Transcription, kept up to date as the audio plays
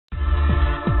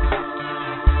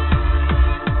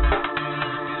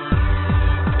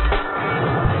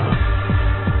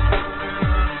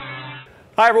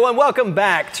Hi everyone, welcome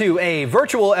back to a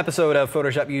virtual episode of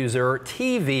PhotoshopUser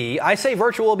TV. I say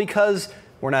virtual because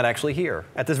we're not actually here.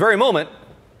 At this very moment,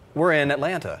 we're in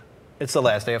Atlanta. It's the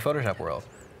last day of Photoshop World.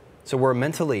 So we're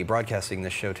mentally broadcasting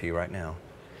this show to you right now.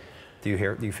 Do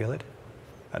you feel it?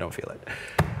 I don't feel it.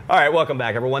 All right, welcome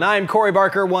back everyone. I'm Corey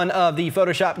Barker, one of the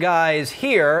Photoshop guys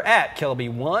here at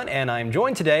KelbyOne, and I'm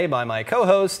joined today by my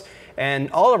co-host and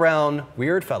all-around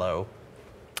weird fellow,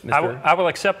 I will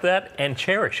accept that and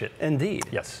cherish it. Indeed.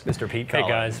 Yes. Mr. Pete Collins.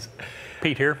 Hey guys,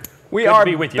 Pete here. We are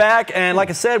back, and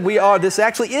like I said, this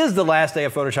actually is the last day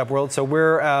of Photoshop World, so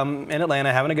we're in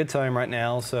Atlanta having a good time right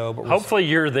now. So, but hopefully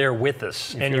you're there with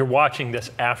us and you're watching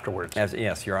this afterwards.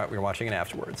 Yes, we're watching it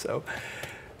afterwards. So,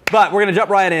 but we're going to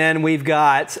jump right in. We've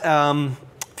got a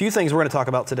few things we're going to talk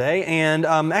about today, and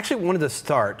actually wanted to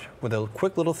start with a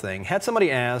quick little thing. Had somebody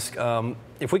ask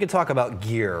if we could talk about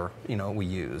gear, we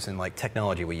use and like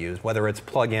technology we use, whether it's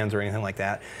plugins or anything like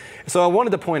that. So I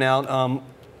wanted to point out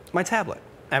my tablet.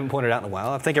 I haven't pointed it out in a while.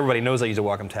 I think everybody knows I use a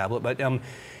Wacom tablet, but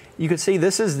you can see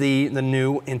this is the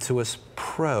new Intuos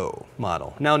Pro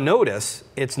model. Now notice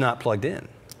it's not plugged in.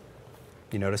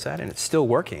 You notice that? And it's still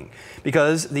working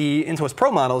because the Intuos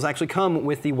Pro models actually come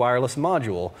with the wireless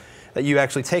module that you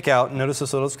actually take out. Notice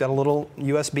this it's got a little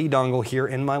USB dongle here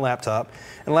in my laptop.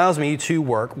 It allows me to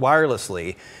work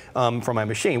wirelessly from my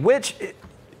machine, which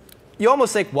you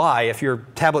almost think, why? If your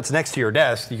tablet's next to your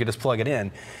desk, you could just plug it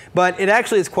in. But it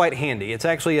actually is quite handy. It's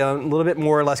actually a little bit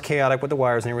more or less chaotic with the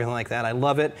wires and everything like that. I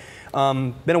love it.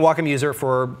 Been a Wacom user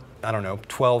for, I don't know,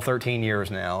 12, 13 years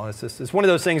now. It's one of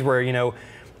those things where,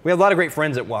 we have a lot of great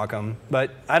friends at Wacom,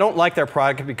 but I don't like their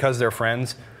product because they're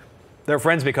friends. They're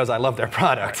friends because I love their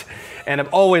product, and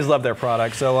I've always loved their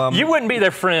product. So you wouldn't be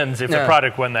their friends if the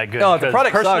product wasn't that good. No, if the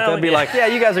product sucked, I'd be like, yeah,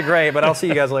 you guys are great, but I'll see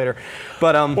you guys later.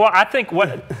 But well, I think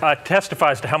what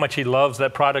testifies to how much he loves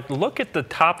that product. Look at the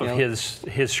top of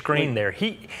his screen there.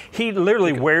 He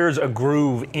literally wears a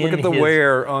groove in. Look at the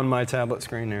wear on my tablet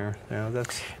screen there.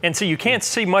 And so you can't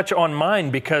see much on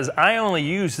mine because I only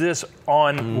use this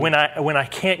on when I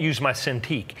can't use my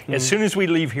Cintiq. As soon as we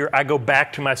leave here, I go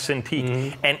back to my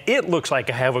Cintiq, and it looks like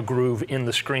I have a groove in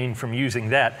the screen from using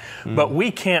that. But we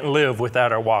can't live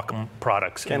without our Wacom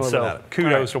products. Can't and live without it.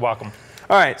 Kudos to Wacom.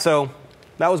 All right, so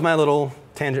that was my little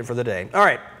tangent for the day. All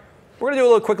right, we're gonna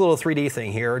do a quick little 3D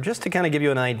thing here just to kind of give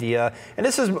you an idea. And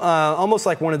this is almost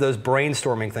like one of those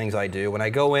brainstorming things I do when I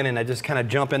go in and I just kind of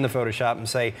jump into Photoshop and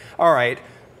say, all right,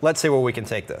 let's see where we can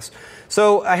take this.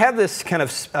 So I have this kind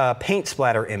of paint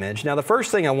splatter image. Now the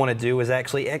first thing I want to do is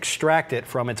actually extract it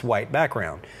from its white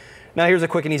background. Now here's a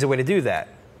quick and easy way to do that.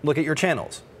 Look at your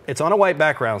channels. It's on a white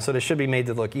background, so this should be made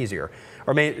to look easier,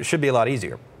 or it should be a lot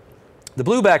easier. The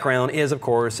blue background is, of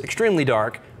course, extremely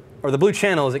dark, or the blue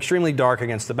channel is extremely dark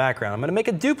against the background. I'm going to make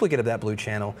a duplicate of that blue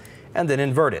channel and then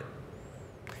invert it.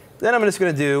 Then I'm just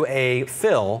going to do a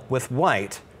fill with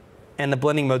white and the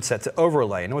blending mode set to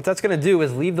overlay. And what that's going to do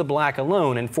is leave the black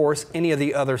alone and force any of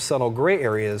the other subtle gray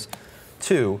areas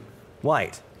to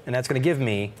white. And that's going to give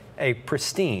me a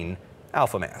pristine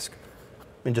alpha mask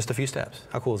in just a few steps.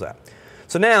 How cool is that?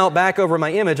 So now back over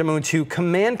my image, I'm going to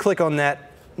command click on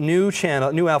that new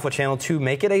alpha channel to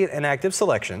make it an active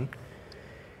selection,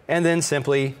 and then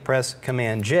simply press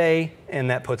Command J, and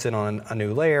that puts it on a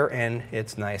new layer, and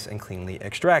it's nice and cleanly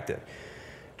extracted.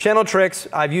 Channel tricks,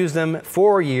 I've used them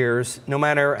for years. No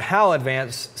matter how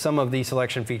advanced some of the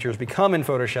selection features become in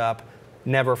Photoshop,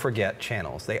 never forget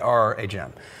channels. They are a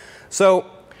gem. So,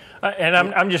 and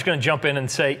I'm just going to jump in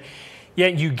and say, yeah,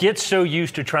 you get so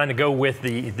used to trying to go with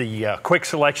the quick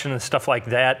selection and stuff like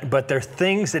that, but there are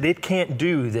things that it can't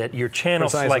do that your channel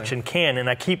selection can, and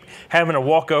I keep having to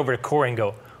walk over to Corey and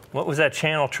go, what was that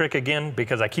channel trick again?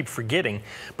 Because I keep forgetting,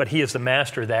 but he is the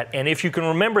master of that. And if you can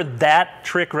remember that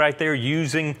trick right there,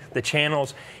 using the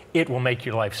channels, it will make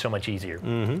your life so much easier.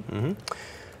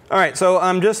 All right, so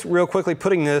I'm just real quickly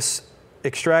putting this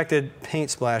extracted paint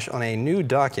splash on a new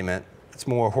document. It's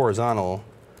more horizontal.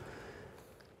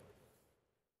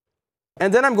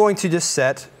 And then I'm going to just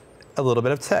set a little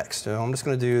bit of text. So I'm just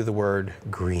going to do the word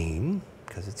green,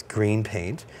 because it's green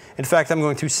paint. In fact, I'm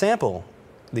going to sample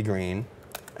the green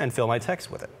and fill my text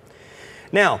with it.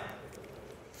 Now,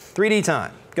 3D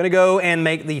time. I'm going to go and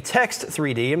make the text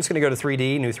 3D. I'm just going to go to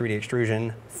 3D, new 3D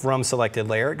extrusion from selected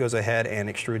layer. It goes ahead and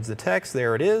extrudes the text.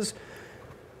 There it is.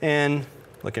 And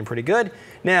looking pretty good.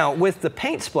 Now, with the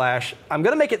paint splash, I'm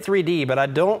going to make it 3D, but I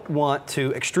don't want to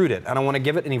extrude it. I don't want to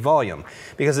give it any volume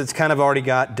because it's kind of already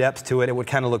got depth to it. It would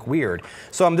kind of look weird.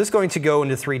 So I'm just going to go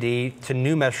into 3D to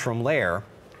new mesh from layer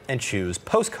and choose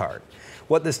postcard.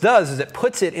 What this does is it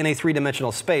puts it in a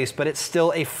three-dimensional space, but it's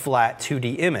still a flat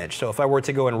 2D image. So if I were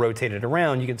to go and rotate it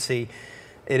around, you can see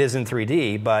it is in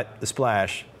 3D, but the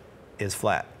splash is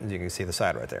flat. As you can see the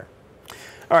side right there.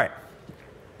 All right.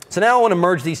 So now I want to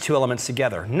merge these two elements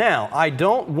together. Now, I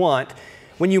don't want,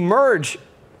 when you merge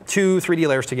two 3D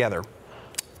layers together,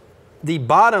 the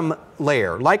bottom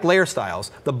layer, like layer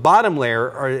styles, the bottom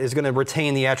layer is going to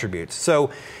retain the attributes. So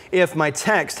if my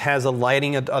text has a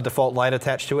lighting, a default light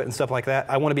attached to it and stuff like that,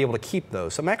 I want to be able to keep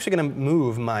those. So I'm actually going to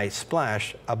move my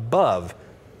splash above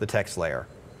the text layer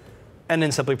and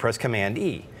then simply press Command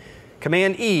E.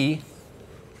 Command E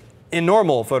in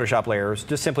normal Photoshop layers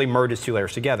just simply merges two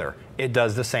layers together. It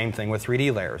does the same thing with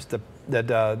 3D layers.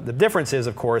 The difference is,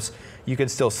 of course, you can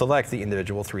still select the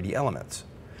individual 3D elements.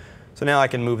 So now I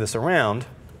can move this around,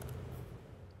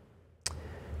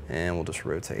 and we'll just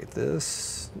rotate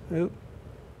this. Oop.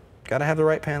 Got to have the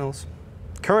right panels.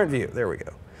 Current view, there we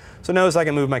go. So notice I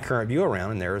can move my current view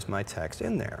around, and there's my text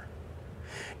in there.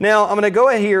 Now I'm going to go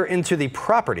here into the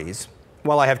properties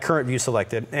while I have current view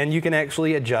selected, and you can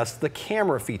actually adjust the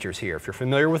camera features here. If you're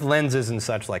familiar with lenses and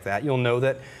such like that, you'll know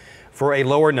that for a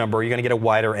lower number, you're going to get a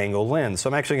wider angle lens. So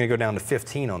I'm actually going to go down to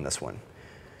 15 on this one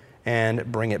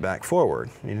and bring it back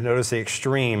forward. You notice the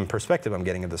extreme perspective I'm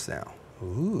getting of this now.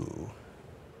 Ooh,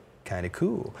 kind of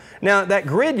cool. Now that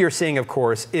grid you're seeing, of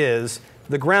course, is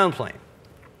the ground plane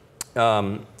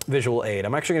visual aid.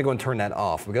 I'm actually going to go and turn that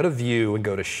off. We go to View and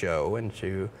go to Show and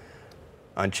to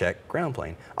uncheck ground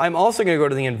plane. I'm also going to go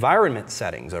to the environment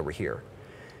settings over here.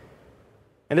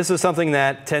 And this is something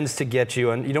that tends to get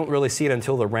you, and you don't really see it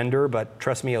until the render, but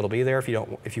trust me, it'll be there if you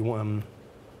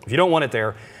don't want it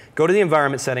there. Go to the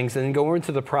environment settings and then go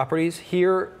into the properties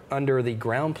here under the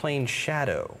ground plane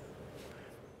shadow.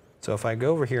 So if I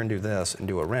go over here and do this and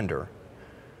do a render, of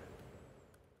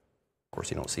course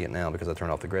you don't see it now because I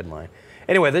turned off the grid line.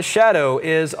 Anyway, this shadow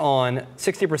is on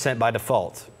 60% by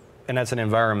default, and that's an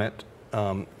environment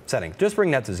setting. Just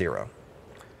bring that to 0.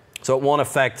 So it won't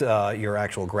affect your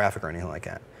actual graphic or anything like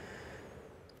that.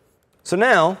 So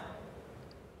now,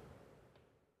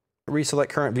 reselect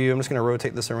current view. I'm just going to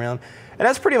rotate this around. And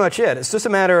that's pretty much it. It's just a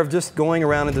matter of just going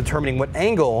around and determining what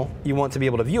angle you want to be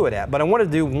able to view it at. But I want to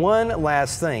do one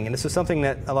last thing, and this is something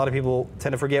that a lot of people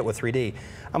tend to forget with 3D.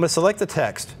 I'm going to select the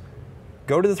text,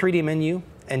 go to the 3D menu,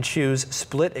 and choose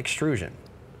Split Extrusion.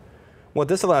 What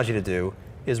this allows you to do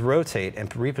is rotate and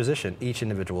reposition each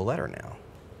individual letter now.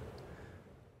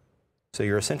 So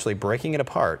you're essentially breaking it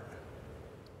apart.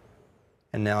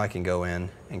 And now I can go in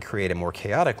and create a more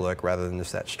chaotic look rather than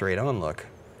just that straight on look.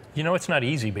 You know, it's not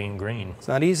easy being green. It's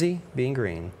not easy being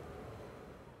green,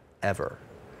 ever.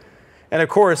 And of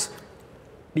course,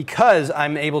 because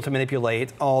I'm able to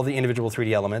manipulate all the individual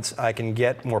 3D elements, I can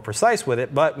get more precise with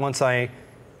it, but once I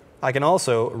can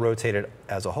also rotate it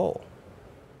as a whole.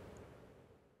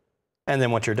 And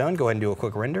then once you're done, go ahead and do a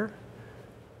quick render,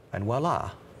 and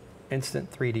voila.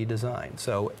 Instant 3D design.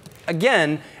 So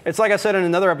again, it's like I said in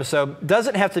another episode,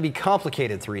 doesn't have to be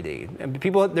complicated 3D. And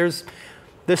people, there's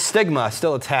this stigma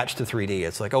still attached to 3D.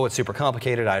 It's like, oh, it's super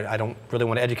complicated. I don't really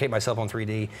want to educate myself on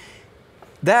 3D.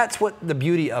 That's what the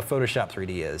beauty of Photoshop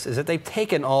 3D is that they've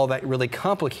taken all that really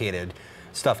complicated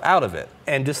stuff out of it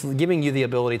and just giving you the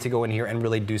ability to go in here and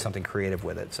really do something creative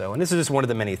with it. So, and this is just one of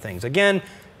the many things. Again,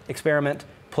 experiment,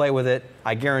 play with it.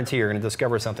 I guarantee you're going to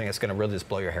discover something that's going to really just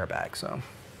blow your hair back. So.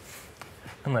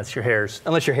 Unless your hair's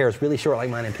really short like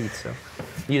mine and Pete's, so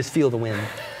you just feel the wind.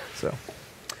 So,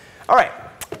 all right,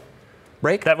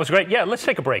 break. That was great. Yeah, let's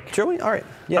take a break. Shall we? All right.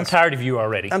 Yes. I'm tired of you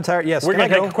already. I'm tired. Yes. We're going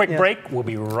to take a quick break. We'll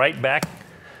be right back.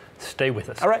 Stay with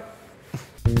us. All right.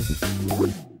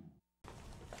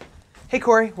 Hey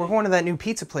Corey, we're going to that new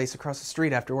pizza place across the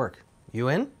street after work. You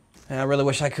in? I really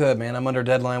wish I could, man. I'm under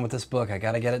deadline with this book. I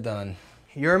got to get it done.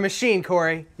 You're a machine,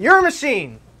 Corey. You're a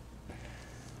machine.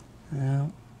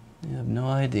 Well. You have no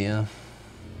idea.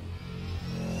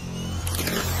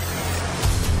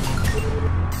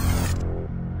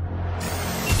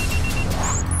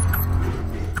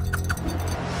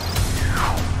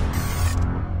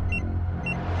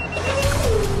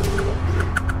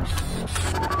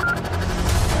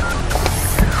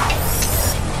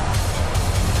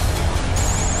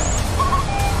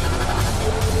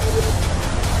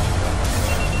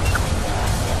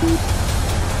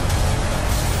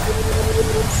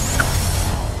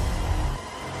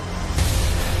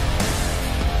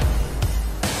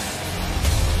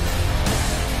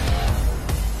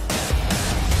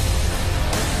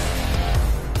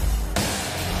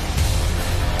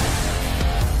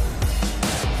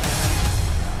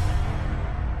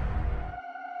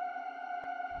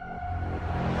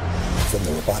 From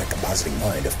the robotic compositing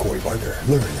mind of Corey Barker,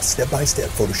 learn step-by-step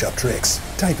Photoshop tricks,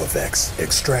 type effects,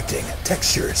 extracting,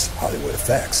 textures, Hollywood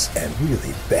effects, and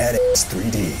really badass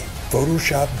 3D.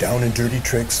 Photoshop Down and Dirty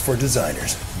Tricks for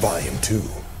Designers, Volume 2.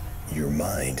 Your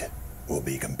mind will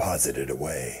be composited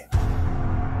away.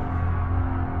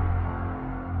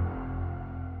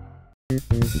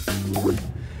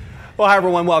 Well, hi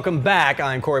everyone, welcome back.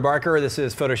 I'm Corey Barker. This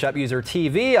is PhotoshopUser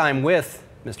TV. I'm with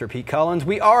Mr. Pete Collins.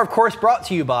 We are, of course, brought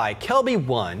to you by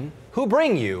KelbyOne, who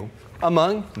bring you,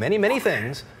 among many, many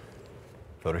things,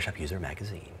 PhotoshopUser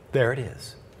Magazine. There it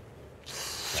is.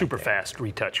 Super fast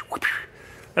retouch.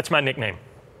 That's my nickname.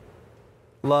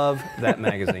 Love that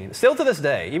magazine. Still to this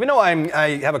day, even though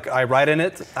I write in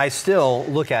it, I still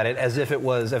look at it as if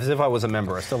I was a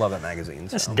member. I still love that magazine.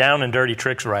 So. This Down and Dirty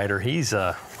Tricks writer, he's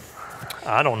I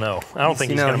don't know. I don't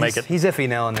think he's going to make it. He's iffy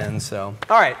now and then. So,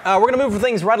 all right, we're going to move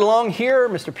things right along here.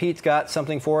 Mr. Pete's got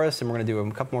something for us, and we're going to do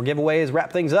a couple more giveaways,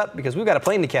 wrap things up because we've got a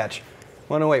plane to catch.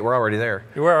 Well, no, wait, we're already there.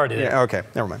 We're already there. Yeah, okay,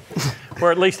 never mind.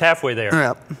 We're at least halfway there.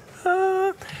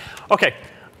 Yeah. Okay.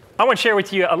 I want to share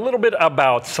with you a little bit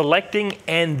about selecting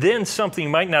and then something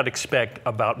you might not expect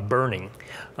about burning.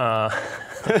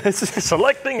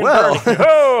 Selecting and burning.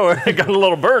 Oh, I got a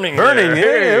little burning there.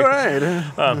 Yeah,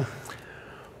 right.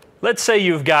 Let's say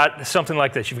you've got something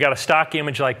like this. You've got a stock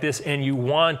image like this and you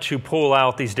want to pull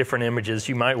out these different images.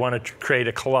 You might want to create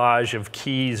a collage of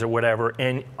keys or whatever,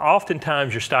 and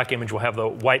oftentimes your stock image will have the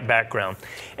white background.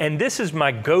 And this is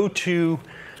my go-to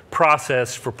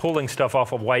process for pulling stuff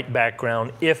off a white background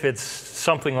if it's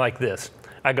something like this.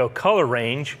 I go color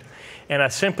range and I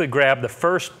simply grab the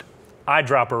first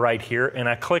eyedropper right here and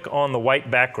I click on the white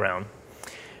background.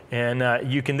 And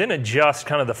you can then adjust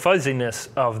kind of the fuzziness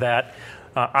of that.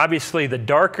 Obviously the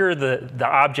darker the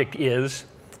object is,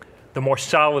 the more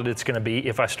solid it's going to be.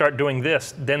 If I start doing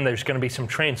this, then there's going to be some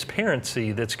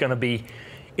transparency that's going to be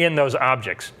in those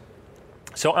objects.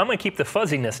 So I'm going to keep the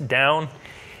fuzziness down.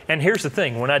 And here's the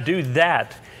thing, when I do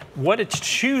that, what it's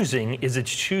choosing is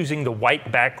it's choosing the white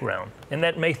background. And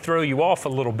that may throw you off a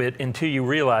little bit until you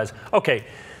realize, okay,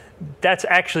 that's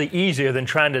actually easier than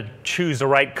trying to choose the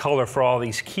right color for all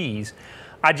these keys.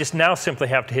 I just now simply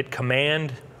have to hit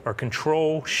Command or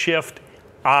Control Shift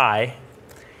I,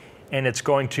 and it's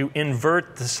going to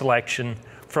invert the selection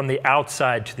from the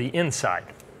outside to the inside.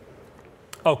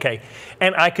 Okay,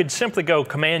 and I could simply go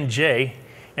Command J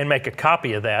and make a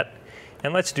copy of that.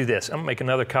 And let's do this. I'm going to make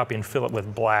another copy and fill it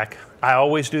with black. I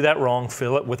always do that wrong,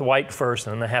 fill it with white first,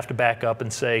 and then I have to back up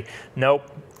and say, nope,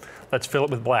 let's fill it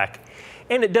with black.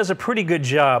 And it does a pretty good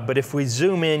job, but if we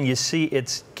zoom in, you see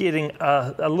it's getting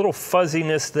a little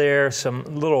fuzziness there, some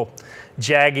little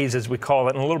jaggies, as we call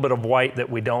it, and a little bit of white that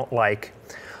we don't like.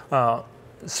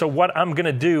 So what I'm going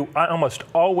to do, I almost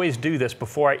always do this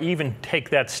before I even take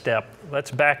that step.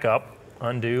 Let's back up,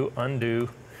 undo, undo.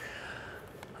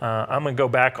 I'm going to go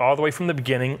back all the way from the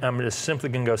beginning. I'm just simply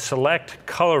going to go select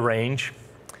color range,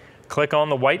 click on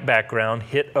the white background,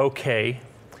 hit OK.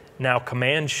 Now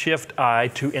Command Shift I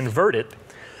to invert it.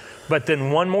 But then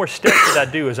one more step that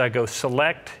I do is I go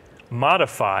select,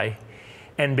 modify,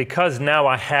 and because now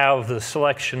I have the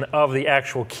selection of the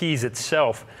actual keys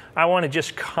itself, I want to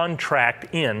just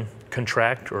contract in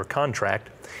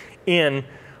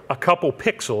a couple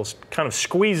pixels, kind of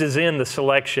squeezes in the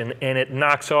selection and it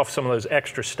knocks off some of those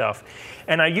extra stuff.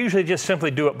 And I usually just simply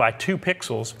do it by 2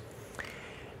 pixels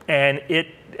and it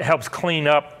helps clean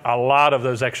up a lot of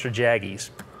those extra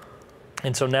jaggies.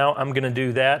 And so now I'm going to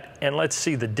do that, and let's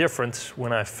see the difference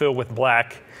when I fill with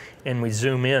black and we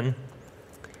zoom in.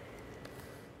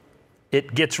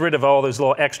 It gets rid of all those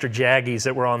little extra jaggies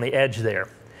that were on the edge there.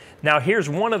 Now here's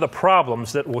one of the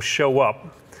problems that will show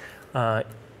up.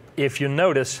 If you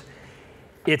notice,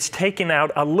 it's taken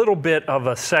out a little bit of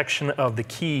a section of the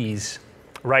keys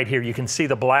right here. You can see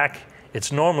the black.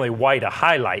 It's normally white, a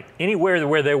highlight. Anywhere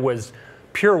where there was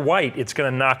pure white, it's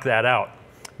going to knock that out.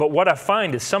 But what I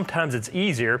find is sometimes it's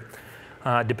easier,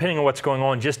 depending on what's going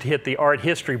on, just to hit the art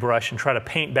history brush and try to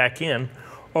paint back in.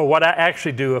 Or what I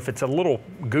actually do if it's a little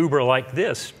goober like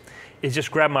this is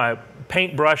just grab my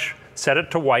paintbrush, set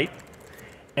it to white,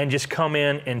 and just come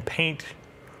in and paint.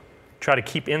 Try to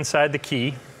keep inside the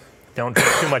key. Don't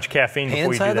drink too much caffeine before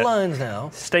you do that. Inside the lines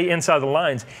now. Stay inside the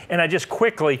lines. And I just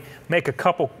quickly make a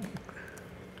couple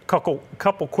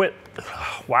quick,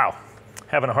 wow,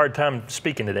 having a hard time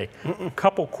speaking today.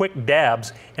 Couple quick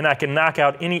dabs, and I can knock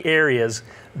out any areas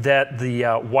that the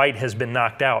white has been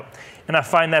knocked out. And I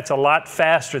find that's a lot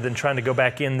faster than trying to go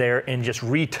back in there and just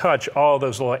retouch all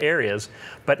those little areas.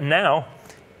 But now,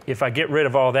 if I get rid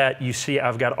of all that, you see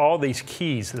I've got all these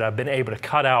keys that I've been able to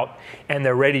cut out, and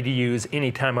they're ready to use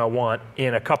anytime I want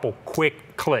in a couple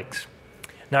quick clicks.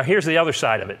 Now here's the other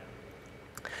side of it.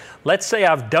 Let's say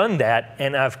I've done that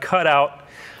and I've cut out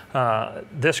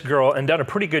this girl and done a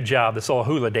pretty good job, this little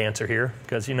hula dancer here,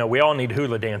 because you know we all need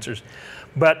hula dancers.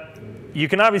 But you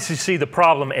can obviously see the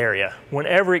problem area.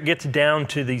 Whenever it gets down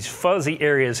to these fuzzy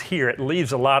areas here, it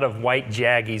leaves a lot of white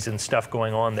jaggies and stuff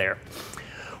going on there.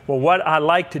 Well, what I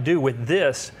like to do with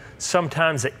this,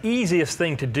 sometimes the easiest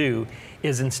thing to do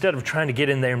is instead of trying to get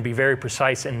in there and be very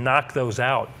precise and knock those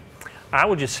out, I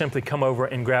would just simply come over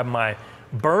and grab my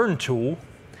burn tool,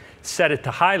 set it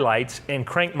to highlights, and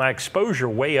crank my exposure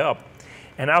way up.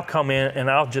 And I'll come in and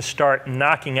I'll just start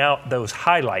knocking out those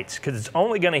highlights because it's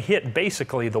only going to hit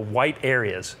basically the white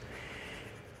areas.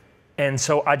 And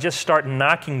so I just start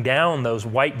knocking down those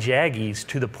white jaggies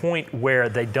to the point where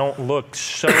they don't look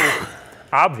so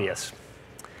obvious.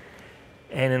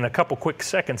 And in a couple quick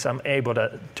seconds, I'm able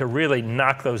to really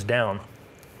knock those down.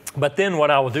 But then what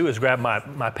I will do is grab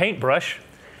my paintbrush.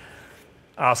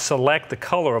 I'll select the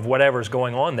color of whatever's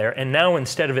going on there. And now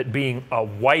instead of it being a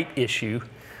white issue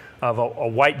of a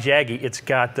white jaggy, it's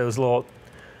got those little,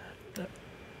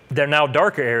 they're now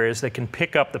darker areas that can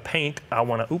pick up the paint. I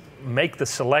want to make the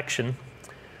selection.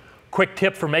 Quick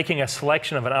tip for making a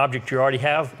selection of an object you already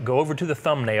have, go over to the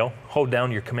thumbnail, hold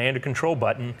down your Command or Control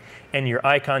button, and your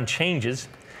icon changes.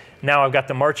 Now I've got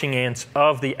the marching ants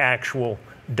of the actual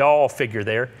doll figure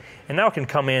there. And now I can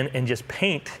come in and just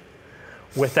paint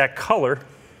with that color.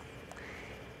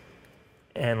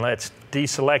 And let's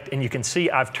deselect, and you can see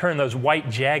I've turned those white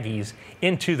jaggies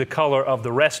into the color of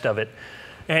the rest of it.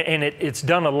 And it's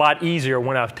done a lot easier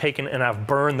when I've taken and I've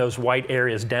burned those white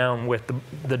areas down with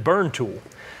the burn tool.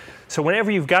 So whenever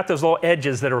you've got those little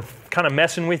edges that are kind of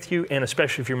messing with you, and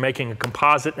especially if you're making a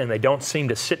composite and they don't seem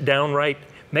to sit down right,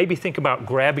 maybe think about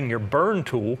grabbing your burn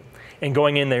tool and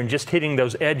going in there and just hitting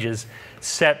those edges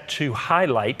set to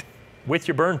highlight with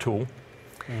your burn tool.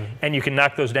 And you can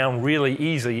knock those down really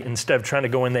easy instead of trying to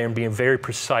go in there and being very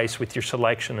precise with your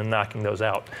selection and knocking those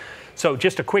out. So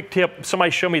just a quick tip,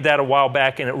 somebody showed me that a while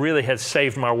back and it really has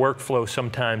saved my workflow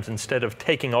sometimes. Instead of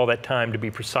taking all that time to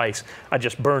be precise, I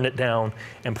just burn it down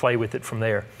and play with it from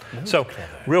there. So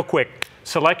real quick,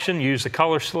 selection, use the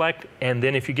color select, and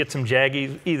then if you get some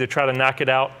jaggies, either try to knock it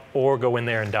out or go in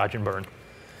there and dodge and burn.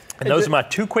 And those are my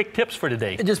 2 quick tips for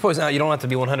today. It just points out you don't have to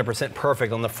be 100%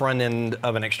 perfect on the front end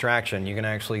of an extraction. You can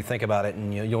actually think about it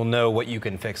and you'll know what you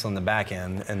can fix on the back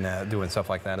end and doing stuff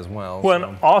like that as well. Well,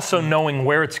 and also knowing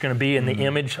where it's going to be in the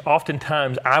image.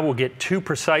 Oftentimes I will get too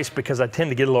precise because I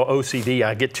tend to get a little OCD.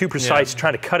 I get too precise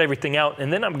trying to cut everything out,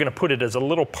 and then I'm going to put it as a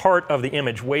little part of the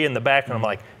image way in the back, and I'm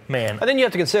like, man. And then you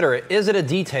have to consider, is it a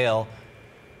detail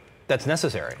that's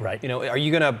necessary? Right. You know, are you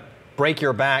going to break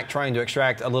your back trying to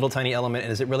extract a little tiny element,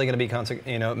 and is it really going to be,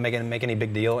 make any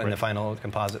big deal in the final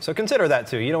composite? So consider that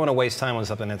too. You don't want to waste time on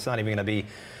something that's not even going to be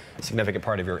a significant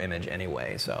part of your image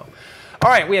anyway. So, all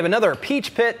right, we have another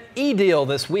PeachPit EDeal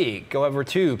this week. Go over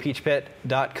to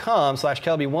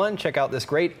peachpit.com/KelbyOne. Check out this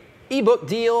great ebook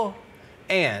deal,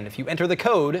 and if you enter the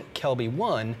code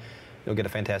KelbyOne, you'll get a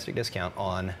fantastic discount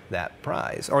on that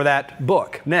prize or that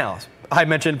book. Now, I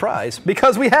mentioned prize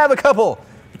because we have a couple.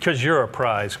 Because you're a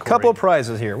prize, Corey. Couple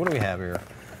prizes here. What do we have here?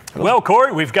 Well,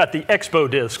 Corey, we've got the Expo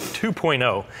Disc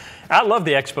 2.0. I love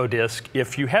the Expo Disc.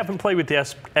 If you haven't played with the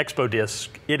Expo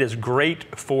Disc, it is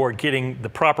great for getting the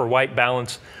proper white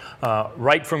balance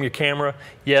right from your camera.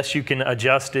 Yes, you can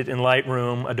adjust it in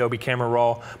Lightroom, Adobe Camera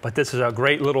Raw, but this is a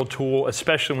great little tool,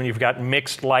 especially when you've got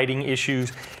mixed lighting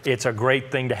issues. It's a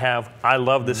great thing to have. I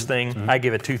love this thing. I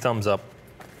give it 2 thumbs up.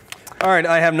 All right,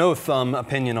 I have no thumb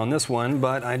opinion on this one,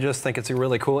 but I just think it's a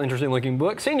really cool, interesting looking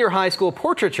book. Senior High School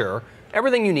Portraiture,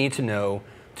 everything you need to know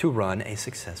to run a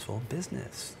successful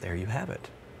business. There you have it.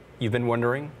 You've been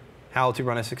wondering how to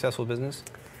run a successful business?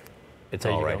 It's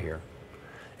all right here.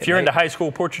 If you're into high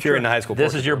school portraiture,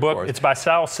 this is your book. It's by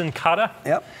Sal Sincata.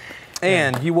 Yep.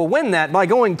 And you will win that by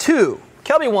going to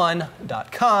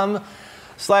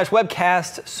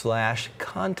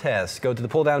KelbyOne.com/webcast/contest. Go to the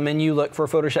pull-down menu, look for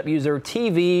PhotoshopUser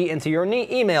TV, enter your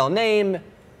email, name,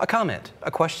 a comment,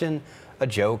 a question, a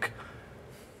joke,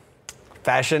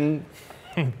 fashion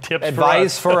tips,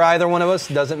 advice for either one of us,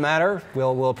 doesn't matter.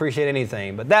 We'll appreciate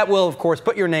anything. But that will, of course,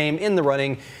 put your name in the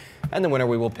running, and the winner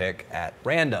we will pick at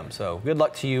random. So good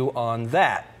luck to you on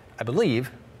that. I believe.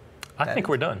 I think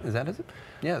we're done. Is that it?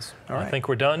 Yes. All right. I think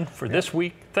we're done for this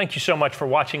week. Thank you so much for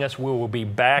watching us. We will be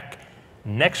back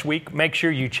next week. Make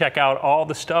sure you check out all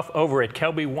the stuff over at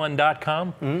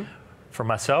KelbyOne.com. For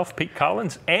myself, Pete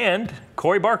Collins, and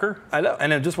Corey Barker. I know,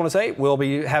 and I just want to say, we'll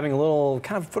be having a little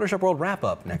kind of Photoshop World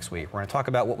wrap-up next week. We're going to talk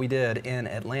about what we did in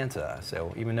Atlanta.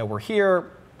 So even though we're here,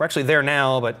 we're actually there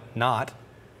now, but not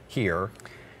here.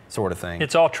 sort of thing.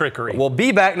 It's all trickery. We'll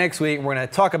be back next week. We're going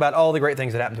to talk about all the great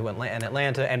things that happened to in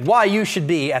Atlanta and why you should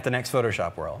be at the next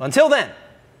Photoshop World. Until then,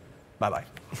 bye-bye.